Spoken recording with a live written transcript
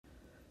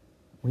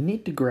We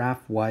need to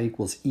graph y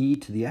equals e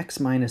to the x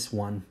minus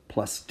 1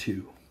 plus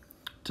 2.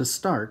 To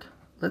start,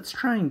 let's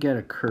try and get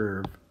a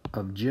curve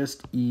of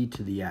just e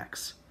to the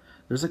x.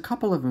 There's a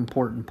couple of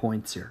important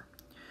points here.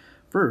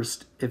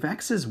 First, if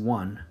x is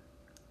 1,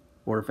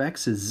 or if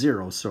x is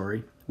 0,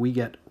 we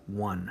get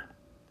 1.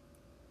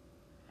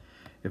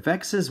 If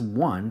x is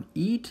 1,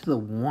 e to the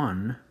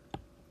 1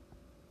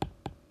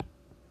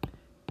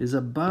 is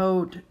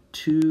about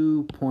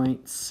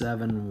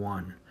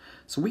 2.71.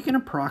 So we can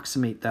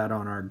approximate that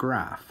on our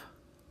graph.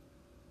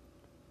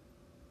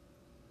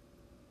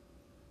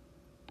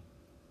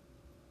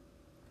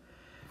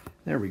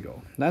 There we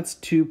go. That's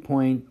 2.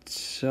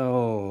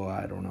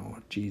 I don't know.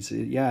 Geez,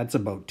 yeah, it's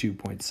about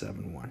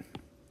 2.71.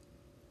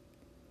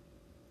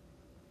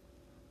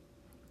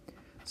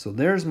 So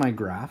there's my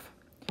graph.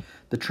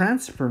 The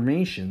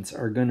transformations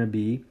are going to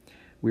be,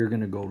 we're going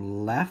to go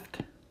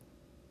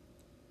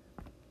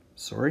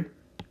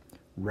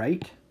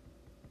right,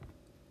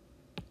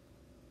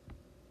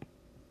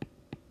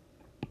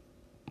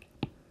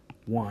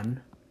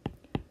 one,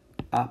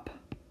 up,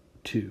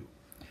 2.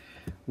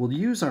 We'll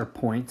use our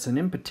points, and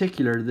in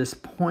particular this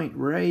point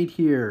right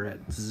here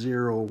at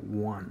 0,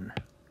 1.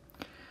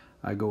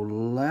 I go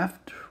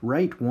left,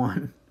 right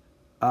 1,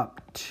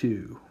 up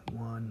 2.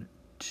 1,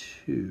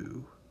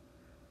 2.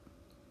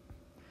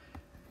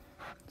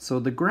 So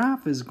the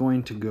graph is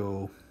going to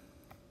go,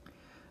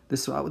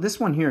 this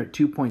one here at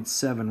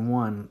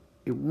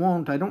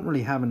 2.71, I don't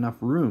really have enough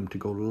room to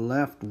go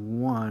left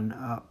 1,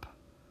 up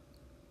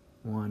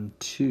 1,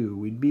 2.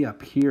 We'd be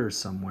up here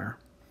somewhere.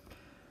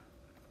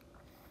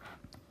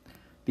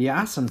 The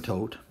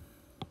asymptote,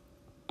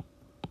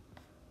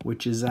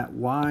 which is at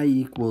y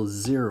equals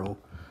 0,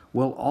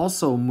 will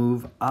also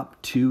move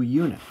up 2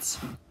 units.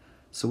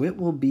 So it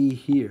will be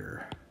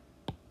here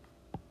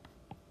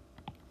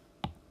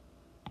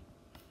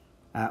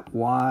at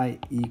y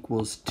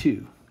equals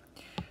 2.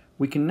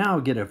 We can now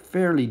get a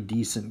fairly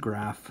decent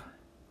graph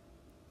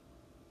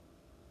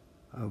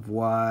of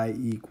y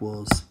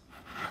equals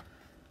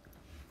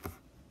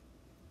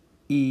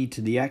e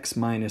to the x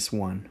minus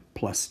 1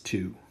 plus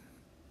 2.